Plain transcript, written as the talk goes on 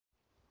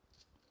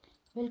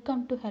Welcome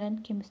to Helen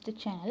chemistry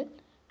channel.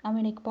 நம்ம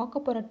இன்னைக்கு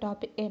பார்க்க போகிற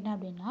டாபிக் என்ன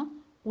அப்படின்னா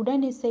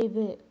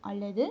உடனிசைவு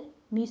அல்லது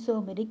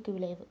மீசோமெரிக்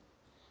விளைவு.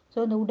 ஸோ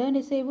இந்த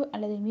உடனிசைவு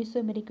அல்லது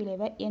மீசோமெரிக்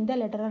விளைவை எந்த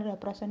லெட்டரால்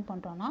ரெப்ரசன்ட்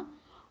பண்ணுறோன்னா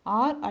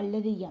ஆர்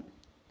அல்லது M.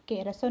 Okay,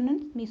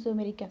 resonance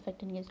mesomeric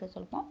effect இங்கிலீஷில்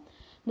சொல்லுவோம்.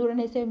 இந்த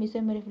உடனிசைவு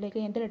மீசோமெரிக்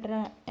விளைவுக்கு எந்த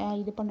லெட்டரை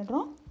இது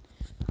பண்ணுறோம்?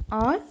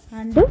 R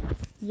and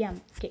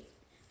M. ஓகே,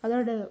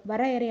 அதோட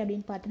வரையறை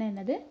அப்படின்னு பார்த்தீங்கன்னா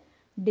என்னது?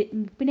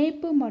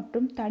 பிணைப்பு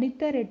மற்றும்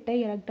தனித்த இரட்டை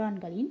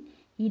எலக்ட்ரான்களின்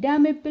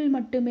இடமைப்பில்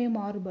மட்டுமே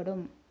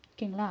மாறுபடும்.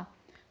 ஓகேங்களா,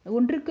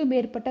 ஒன்றுக்கு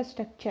மேற்பட்ட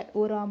ஸ்ட்ரக்சர்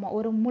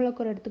ஒரு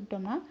மூலக்கூறு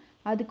எடுத்துக்கிட்டோம்னா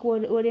அதுக்கு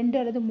ஒரு 2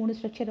 அல்லது 3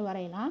 ஸ்ட்ரக்சர்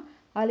வரையலாம்.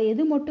 அதில்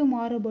எது மட்டும்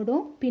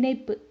மாறுபடும்?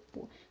 பிணைப்பு,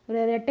 ஒரு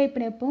இரட்டை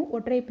பிணைப்பும்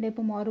ஒற்றை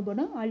பிணைப்பும்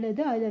மாறுபடும்,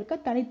 அல்லது அதில் இருக்க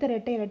தனித்த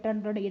இரட்டை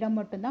எலக்ட்ரான்களோட இடம்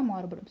மட்டும்தான்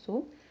மாறுபடும். ஸோ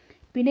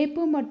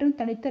பிணைப்பு மற்றும்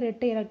தனித்த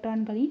இரட்டை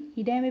எலக்ட்ரான்களின்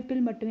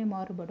இடமைப்பில் மட்டுமே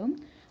மாறுபடும்.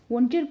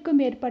 ஒன்றிற்கு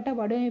மேற்பட்ட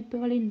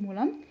வடிவமைப்புகளின்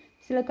மூலம்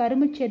சில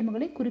கருமச்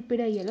சேர்மங்களை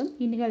குறிப்பிட இயலும்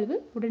இந்நிகழ்வு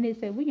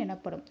உடனிசைவு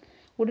எனப்படும்.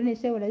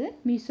 உடனிசைவு அல்லது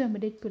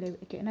மீசோமெரிக் விளைவு.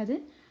 என்னது?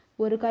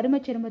 ஒரு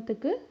கருமச்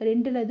சேர்மத்துக்கு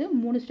 2 அல்லது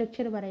 3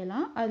 ஸ்ட்ரக்சர்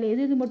வரையலாம். அதில்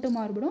எது மட்டும்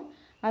மாறுபடும்?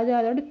 அது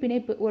அதோட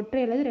பிணைப்பு,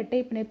 ஒற்றை அல்லது இரட்டை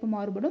பிணைப்பு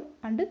மாறுபடும்,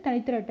 அண்டு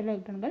தனித்த இரட்டை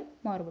எலக்ட்ரான்கள்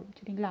மாறுபடும்.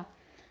 சரிங்களா?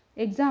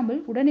 எக்ஸாம்பிள்,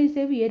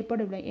 உடனிசைவு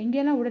ஏற்படவில்லை.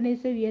 எங்கெல்லாம்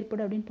உடனிசைவு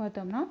ஏற்படும் அப்படின்னு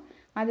பார்த்தோம்னா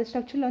அந்த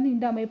ஸ்ட்ரக்சரில் வந்து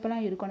இந்த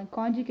அமைப்பெல்லாம் இருக்கணும்,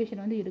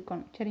 கான்ஜுகேஷன் வந்து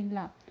இருக்கணும்.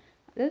 சரிங்களா?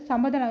 அதாவது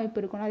சமதள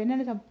அமைப்பு இருக்கணும். அது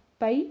என்னென்ன?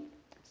 பை,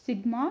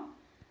 சிக்மா,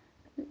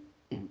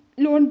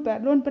 லோன்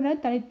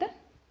பேர் தனித்த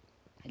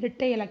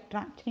இரட்டை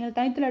எலக்ட்ரான். சரிங்களா?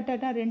 தனித்த இரட்டை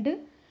எலக்ட்ரான் 2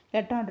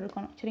 எலக்ட்ரான்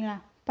இருக்கணும். சரிங்களா?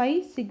 Pi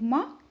sigma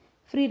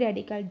free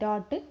radical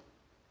tattoo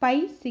pi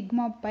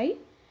sigma by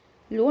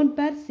lone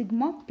pair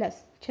sigma plus.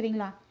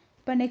 சரிங்களா?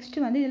 இப்போ நெக்ஸ்ட்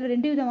வந்து இதில்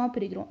 2 விதமாக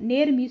பிரிக்கிறோம்.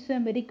 நேர்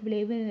மீசோமெரிக்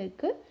விளைவு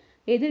இருக்குது,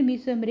 எதிர்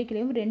மீசோமெரிக்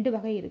விளைவு 2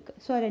 வகை இருக்குது.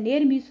 ஸோ அதில்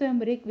நேர்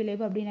மீசோமெரிக்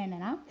விளைவு அப்படின்னா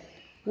என்னென்னா,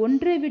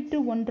 ஒன்றை விட்டு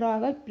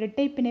ஒன்றாக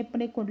இரட்டை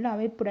பிணைப்பினை கொண்டுள்ள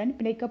அமைப்புடன்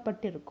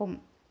பிணைக்கப்பட்டிருக்கும்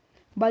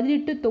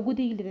பதிலீட்டு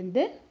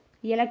தொகுதியிலிருந்து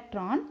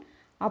எலக்ட்ரான்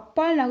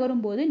அப்பால்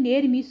நகரும் போது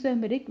நேர்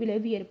மீசோமெரிக்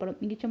விளைவு ஏற்படும்.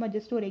 இங்கே சும்மா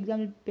ஜஸ்ட் ஒரு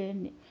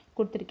எக்ஸாம்பிள்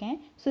கொடுத்துருக்கேன்.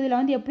 ஸோ இதில்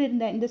வந்து எப்படி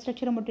இந்த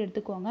ஸ்ட்ரக்சரை மட்டும்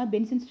எடுத்துக்கோங்க,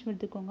 பென்சின் ஸ்ட்ரக்சர்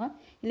எடுத்துக்கோங்க.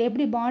 இதில்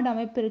எப்படி பாண்ட்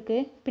அமைப்பு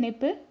இருக்குது?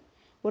 பிணைப்பு,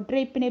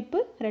 ஒற்றை பிணைப்பு,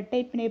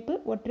 இரட்டை பிணைப்பு,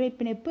 ஒற்றை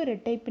பிணைப்பு,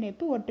 இரட்டை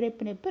பிணைப்பு, ஒற்றை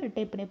பிணைப்பு,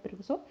 இரட்டை பிணைப்பு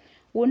இருக்குது. ஸோ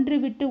ஒன்று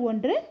விட்டு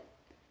ஒன்று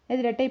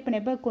இது இரட்டை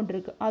பிணைப்பை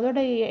கொண்டிருக்கு. அதோட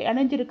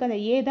இணைஞ்சிருக்க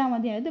அந்த ஏ தான்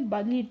வந்து என்னது?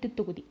 பதிலீட்டு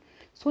தொகுதி.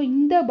 ஸோ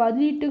இந்த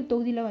பதிலீட்டு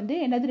தொகுதியில் வந்து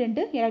என்னது?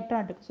 2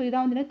 எலக்ட்ரான் இருக்குது. ஸோ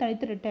இதான் வந்து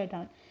தனித்து இரட்டை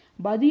எலக்ட்ரான்.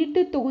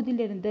 பதிலீட்டு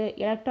தொகுதியிலிருந்து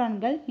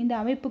எலக்ட்ரான்கள் இந்த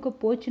அமைப்புக்கு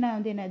போச்சுன்னா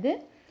வந்து என்னது?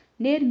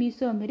 நேர்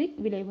மீசோமெரிக்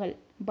விளைவுகள்.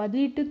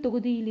 பதிலீட்டு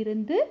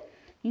தொகுதியிலிருந்து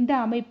இந்த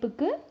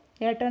அமைப்புக்கு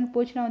எலக்ட்ரான்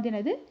போச்சுன்னா வந்து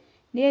என்னது?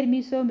 நேர்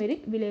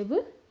மீசோமெரிக் விளைவு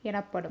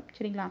எனப்படும்.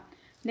 சரிங்களா?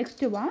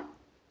 நெக்ஸ்ட் வா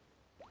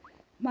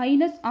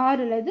 -R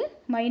அல்லது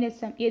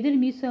 -M எதிர்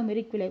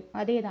மீசோமெரிக் விளைவு.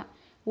 அதே தான்,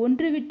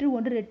 ஒன்று விட்டு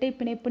ஒன்று இரட்டை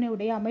பிணைப்பினை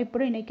உடைய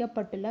அமைப்புடன்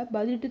இணைக்கப்பட்டுள்ள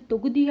பதிலீட்டு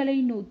தொகுதிகளை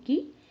நோக்கி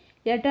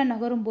எலக்ட்ரான்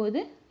நகரும் போது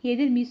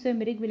எதிர்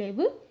மீசோமெரிக்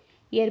விளைவு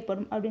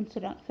ஏற்படும் அப்படின்னு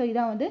சொல்கிறாங்க. ஸோ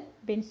இதான் வந்து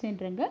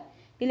பென்சின்றங்க.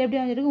 இதில் எப்படி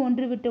வந்துருக்கு?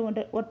 ஒன்று விட்டு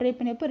ஒன்று, ஒற்றை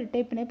பிணைப்பு,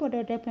 இரட்டை பிணைப்பு,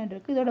 ஒற்றை பிணைப்பு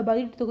இருக்குது. இதோட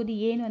பதிலீட்டு தொகுதி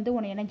ஏன்னு வந்து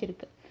ஒன்று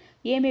இணைஞ்சிருக்கு.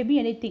 ஏ மேபி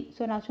எனிதிங்.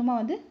 ஸோ நான் சும்மா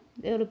வந்து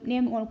ஒரு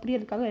நேம் உனக்கு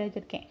புரியறதுக்காக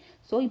எழுதியிருக்கேன்.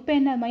 ஸோ இப்போ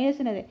என்ன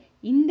மைனஸ் என்னது?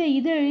 இந்த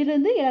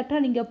இதிலிருந்து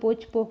எலக்ட்ரான் இங்கே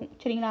போகும்.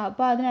 சரிங்களா?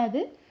 அப்போ அதனால்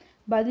அது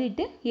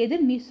பதிலீட்டு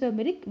எதிர்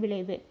மீசோமெரிக்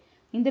விளைவு.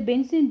 இந்த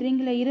பென்சின்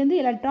ரிங்கில் இருந்து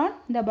எலக்ட்ரான்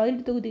இந்த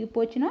பதிலீட்டு தொகுதிக்கு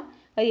போச்சுன்னா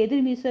அது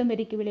எதிர்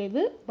மீசோமெரிக்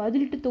விளைவு.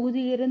 பதிலீட்டு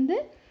தொகுதியிலிருந்து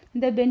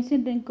இந்த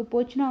பென்சின் ரிங்க்கு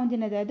போச்சுன்னா வந்து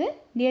என்னது? அது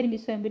நேர்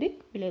மீசோமெரிக்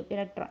விளைவு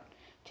எலக்ட்ரான்.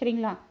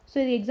 சரிங்களா? ஸோ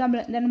இது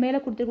எக்ஸாம்பிள் இந்த மேலே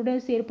கொடுத்துருக்கூட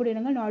ஏற்படும்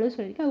இடங்கள் 4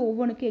 சொல்லியிருக்கேன். அது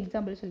ஒவ்வொன்றுக்கும்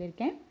எக்ஸாம்பிள்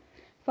சொல்லியிருக்கேன்.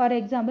 For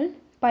example,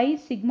 pi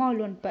sigma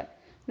lone pair.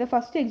 இந்த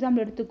ஃபஸ்ட்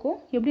எக்ஸாம்பிள் எடுத்துக்கோ.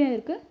 எப்படி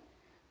இருக்குது?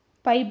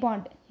 பை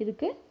பாண்ட்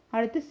இருக்குது,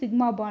 அடுத்து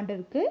சிக்மா பாண்ட்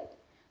இருக்குது,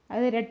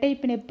 அது இரட்டை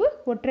பிணைப்பு,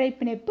 ஒற்றை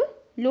பிணைப்பு,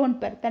 லோன்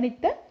பேர்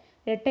தனித்த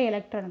இரட்டை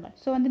எலக்ட்ரான்கள்.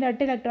 ஸோ வந்து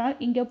இரட்டை எலக்ட்ரான்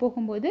இங்கே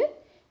போகும்போது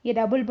இங்கே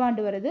டபுள்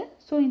பாண்ட் வருது.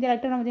 ஸோ இந்த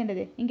எலக்ட்ரான் வந்து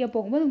என்னது? இங்கே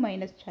போகும்போது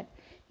மைனஸ் சார்ஜ்.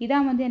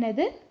 இதான் வந்து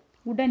என்னது?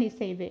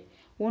 உடனிசைவு.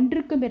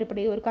 ஒன்றுக்கு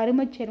மேற்பட்ட ஒரு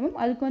கருமச் சேர்மம்,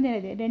 அதுக்கு வந்து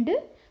என்னது? 2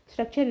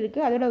 ஸ்ட்ரக்சர்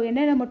இருக்குது. அதோட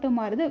என்னென்ன மட்டும்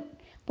மாறுது?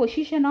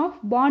 பொசிஷன் ஆஃப்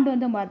பாண்ட்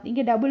வந்து மாறுது.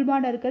 இங்கே டபுள்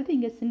பாண்டாக இருக்கிறது,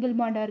 இங்கே சிங்கிள்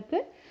பாண்டாக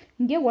இருக்குது.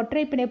 இங்கே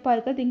ஒற்றை பிணைப்பாக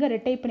இருக்கிறது, இங்கே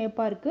இரட்டை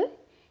பிணைப்பாக இருக்குது.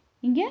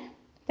 இங்கே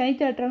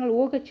தனித்த எலக்ட்ரான்கள்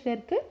OHல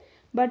இருக்குது,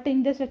 பட்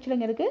இந்த ஸ்ட்ரக்சர்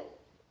இங்கே இருக்குது,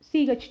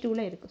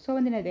 CH2ல இருக்குது. ஸோ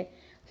வந்து என்னது?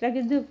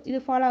 இது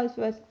ஃபாலோ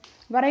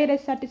வரையறை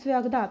சாட்டிஸ்ஃபை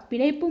ஆகுதா?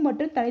 பிணைப்பு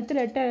மற்றும் தனித்த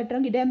இரட்டை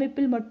எலக்ட்ரான்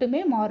இடமைப்பில் மட்டுமே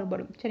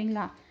மாறுபடும்.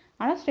 சரிங்களா?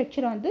 ஆனால்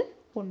ஸ்ட்ரக்சர் வந்து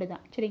ஒன்று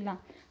தான். சரிங்களா?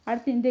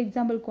 அடுத்து இந்த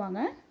எக்ஸாம்பிளுக்கு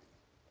வாங்க.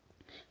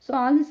 ஸோ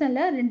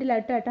ஆக்சிஜனில் 2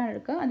 இரட்டை எலக்ட்ரான்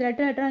இருக்குது. அந்த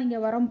இரட்டை எலக்ட்ரான் இங்கே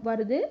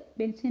வருது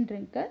பென்சின்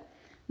ரிங்க்கு.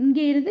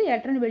 இங்கே இருந்து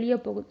எலக்ட்ரான் வெளியே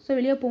போகுது. ஸோ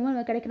வெளியே போகும்போது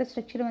நமக்கு கிடைக்கிற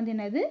ஸ்ட்ரக்சர் வந்து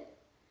என்னது?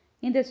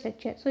 இந்த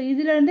ஸ்ட்ரக்சர். ஸோ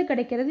இதிலேருந்து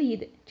கிடைக்கிறது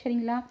இது.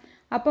 சரிங்களா?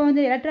 அப்போ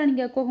வந்து எலக்ட்ரான்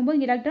இங்கே போகும்போது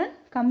இங்கே எலக்ட்ரான்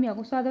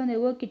கம்மியாகும். ஸோ அதை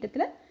வந்து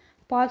கிட்டத்தில்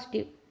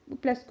பாசிட்டிவ்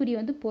ப்ளஸ் குறி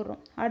வந்து போடுறோம்.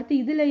 அடுத்து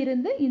இதில்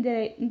இருந்து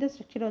இந்த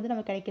ஸ்ட்ரக்சர் வந்து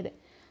நமக்கு கிடைக்குது.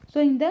 ஸோ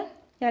இந்த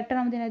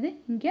எலக்ட்ரான் வந்து என்னது?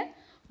 இங்கே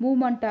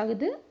மூவ்மெண்ட்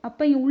ஆகுது.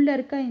 அப்போ இங்கே உள்ளே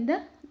இருக்க இந்த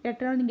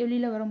எலக்ட்ரான் இங்கே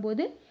வெளியில்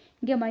வரும்போது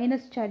இங்கே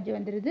மைனஸ் சார்ஜ்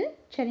வந்துடுது.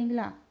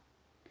 சரிங்களா?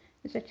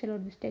 ஸ்ட்ரக்சர்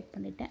ஒரு மிஸ்டேக்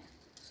பண்ணிட்டேன்,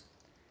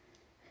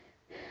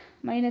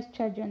 மைனஸ்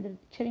சார்ஜ் வந்துடுது.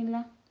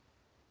 சரிங்களா?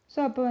 ஸோ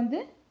அப்போ வந்து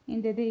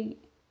இந்த இது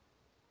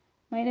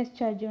மைனஸ்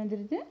சார்ஜ்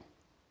வந்துடுது.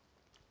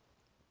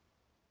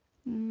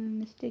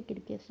 மிஸ்டேக்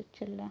இருக்கே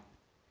ஸ்ட்ரக்சரில்.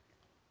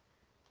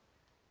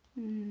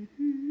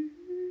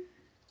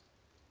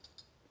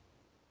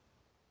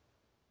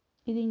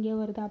 இது இங்கே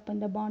வருதா? அப்போ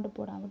இந்த பாண்டு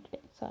போடாமல்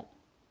விட்டுட்டேன், சாரி.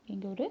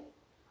 இங்கே ஒரு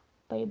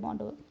பை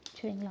பாண்டு வரும்,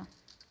 சரிங்களா?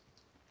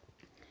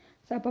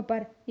 ஸோ அப்போ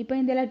பாரு, இப்போ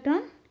இந்த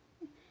எலக்ட்ரான்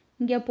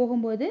இங்கே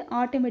போகும்போது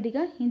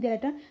ஆட்டோமேட்டிக்காக இந்த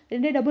எலக்ட்ரான்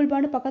 2 டபுள்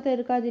பாண்டு பக்கத்தில்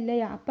இருக்காது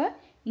இல்லையா? அப்போ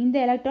இந்த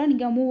எலக்ட்ரான்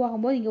இங்கே மூவ்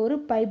ஆகும்போது இங்கே ஒரு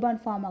பை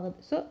பாண்ட் ஃபார்ம் ஆகுது.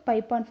 ஸோ பை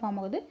பாண்ட் ஃபார்ம்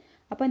ஆகுது.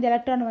 அப்போ இந்த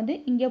எலக்ட்ரான் வந்து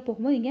இங்கே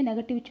போகும்போது இங்கே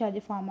நெகட்டிவ் சார்ஜ்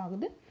ஃபார்ம்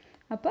ஆகுது.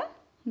 அப்போ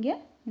இங்கே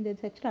இந்த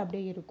ஸ்ட்ரக்சர்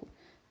அப்படியே இருக்கும்,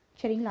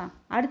 சரிங்களா?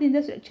 அடுத்து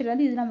இந்த ஸ்ட்ரக்சர்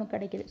வந்து இது நமக்கு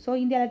கிடைக்கிது. ஸோ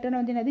இந்த எலக்ட்ரான்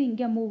வந்து என்னது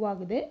இங்கே மூவ்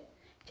ஆகுது,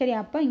 சரி.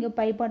 அப்போ இங்கே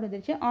பை பாண்ட்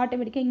வந்துருச்சு.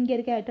 ஆட்டோமேட்டிக்காக இங்கே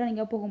இருக்க எலக்ட்ரான்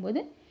இங்கே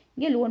போகும்போது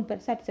இங்கே லோன்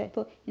பெர் சார்.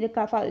 இப்போ இது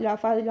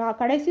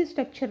கடைசி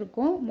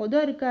ஸ்ட்ரக்சருக்கும்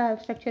முதல் இருக்க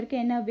ஸ்ட்ரக்சருக்கு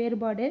என்ன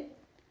வேறுபாடு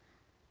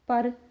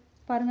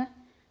பாருங்க.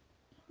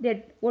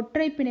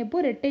 ஒற்றை பிணைப்பு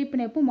இரட்டை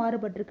பிணைப்பு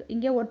மாறுபட்டிருக்கு.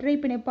 இங்கே ஒற்றை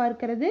பிணைப்பாக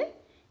இருக்கிறது,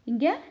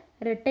 இங்கே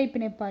இரட்டை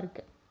பிணைப்பாக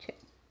இருக்குது. சரி,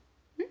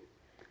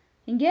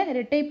 இங்கே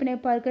இரட்டை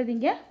பிணைப்பாக இருக்கிறது,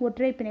 இங்கே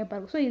ஒற்றை பிணைப்பாக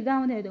இருக்குது. ஸோ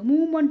இதுதான் வந்து இது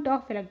மூவ்மெண்ட்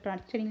ஆஃப்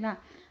எலக்ட்ரான்ஸ், சரிங்களா?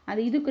 அது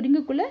இதுக்கு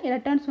ரிங்குக்குள்ளே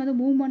எலக்ட்ரான்ஸ் வந்து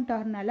மூவ்மெண்ட்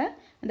ஆகிறதுனால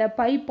அந்த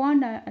பை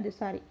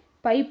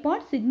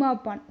பாண்ட் சிக்மா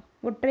பாண்ட்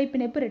ஒற்றை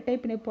பிணைப்பு இரட்டை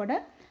பிணைப்போட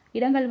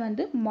இடங்கள்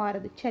வந்து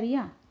மாறுது,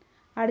 சரியா?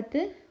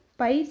 அடுத்து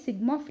pi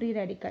sigma free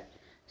radical.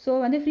 So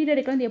வந்து ஃப்ரீ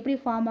ரேடிக்கல் வந்து எப்படி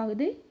ஃபார்ம்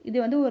ஆகுது? இது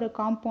வந்து ஒரு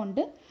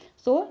காம்பவுண்டு.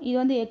 ஸோ இது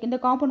வந்து இந்த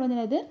காம்பவுண்ட் வந்து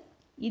என்னது?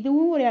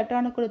 இதுவும் ஒரு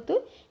எலக்ட்ரானை கொடுத்து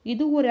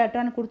இதுவும் ஒரு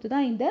எலக்ட்ரானை கொடுத்து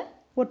தான் இந்த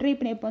ஒற்றை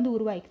பிணைப்பு வந்து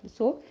உருவாக்குது.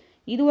 ஸோ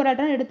இது ஒரு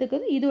எலக்ட்ரான்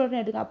எடுத்துக்குது, இது ஒரு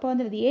எலக்ட்ரான் எடுத்துக்குது. அப்போ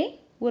வந்து ஏ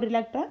ஒரு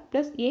எலக்ட்ரான்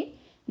ப்ளஸ் ஏ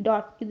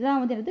டாட், இதுதான்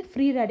வந்து என்னது?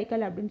 ஃப்ரீ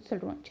ரேடிக்கல் அப்படின்னு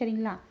சொல்கிறோம்,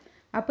 சரிங்களா?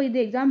 அப்போ இந்த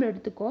எக்ஸாம்பிள்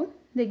எடுத்துக்கோ.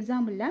 இந்த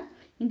எக்ஸாம்பிளில்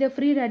இந்த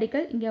ஃப்ரீ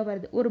ரேடிக்கல் இங்கே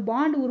வருது. ஒரு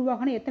பாண்டு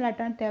உருவாகணும் எத்தனை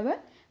எலக்ட்ரான் தேவை?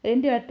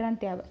 2 எலக்ட்ரான்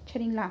தேவை,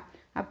 சரிங்களா?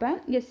 அப்போ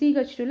இங்கே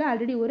CH2ல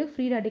ஆல்ரெடி ஒரு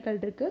ஃப்ரீ ரேடிக்கல்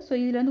இருக்குது. ஸோ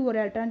இதுலேருந்து ஒரு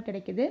எலக்ட்ரான்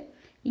கிடைக்குது.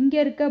 இங்கே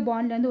இருக்க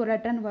பாண்ட்லேருந்து ஒரு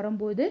எலக்ட்ரான்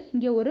வரும்போது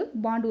இங்கே ஒரு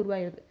பாண்டு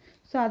உருவாகிடுது.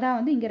 ஸோ அதான்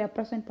வந்து இங்கே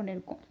ரெப்ரசன்ட்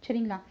பண்ணியிருக்கோம்,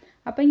 சரிங்களா?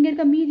 அப்போ இங்கே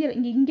இருக்க மீதி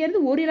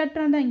இங்கேருந்து ஒரு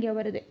எலக்ட்ரான் தான் இங்கே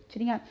வருது,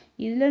 சரிங்களா?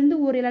 இதுலேருந்து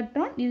ஒரு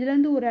எலக்ட்ரான்,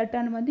 இதுலேருந்து ஒரு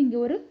எலக்ட்ரான் வந்து இங்கே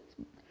ஒரு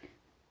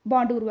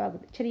பாண்டு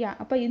உருவாகுது, சரியா?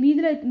 அப்போ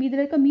மீதியில்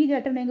இருக்க மீதி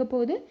எலக்ட்ரான் எங்கே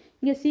போகுது?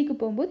 இங்கே சிக்கு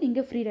போகும்போது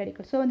இங்கே ஃப்ரீ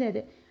ரேடிக்கல். ஸோ வந்து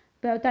அது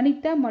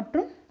தனித்த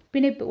மற்றும்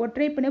பிணைப்பு,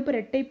 ஒற்றை பிணைப்பு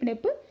இரட்டை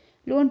பிணைப்பு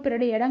லோன்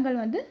பெருடைய இடங்கள்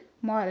வந்து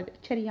மாறுது,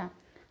 சரியா?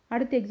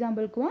 அடுத்த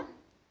எக்ஸாம்பிளுக்கு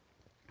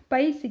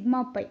பை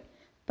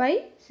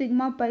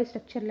சிக்மா பை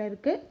ஸ்ட்ரக்சரில்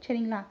இருக்குது,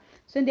 சரிங்களா?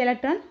 ஸோ இந்த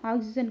எலக்ட்ரான்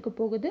ஆக்சிஜனுக்கு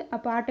போகுது.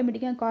 அப்போ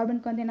ஆட்டோமேட்டிக்காக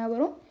கார்பனுக்கு வந்து என்ன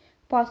வரும்?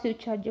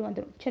 பாசிட்டிவ் சார்ஜ்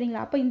வந்துடும்,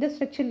 சரிங்களா? அப்போ இந்த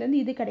ஸ்ட்ரக்சர்லேருந்து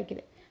இது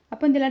கிடைக்குது.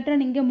 அப்போ இந்த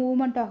எலக்ட்ரான் இங்கே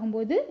மூவ்மெண்ட்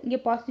ஆகும்போது இங்கே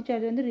பாசிட்டிவ்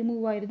சார்ஜ் வந்து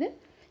ரிமூவ் ஆயிடுது,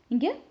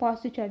 இங்கே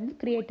பாசிட்டிவ் சார்ஜ் வந்து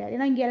கிரியேட் ஆகுது.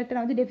 ஏன்னா இங்கே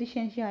எலக்ட்ரான் வந்து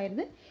டெஃபிஷியன்சி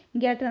ஆயிடுது,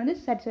 இங்கே எலக்ட்ரான் வந்து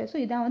சாட்டிஸ்ஃபை. ஸோ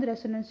இதான் வந்து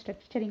ரெசோனன்ஸ்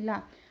ஸ்ட்ரக்சர், சரிங்களா?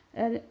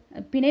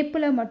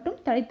 பிணைப்பில் மட்டும்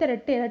தனித்த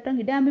இரட்டை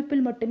எலக்ட்ரான் இட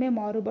அமைப்பில் மட்டுமே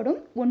மாறுபடும்.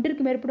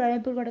 ஒன்றிற்கு மேற்பட்ட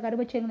அமைப்புகளோட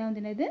கருவச்சேர்களை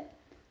வந்து என்னது?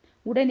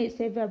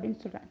 உடனிசைவு அப்படின்னு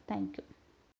சொல்கிறேன். தேங்க்யூ.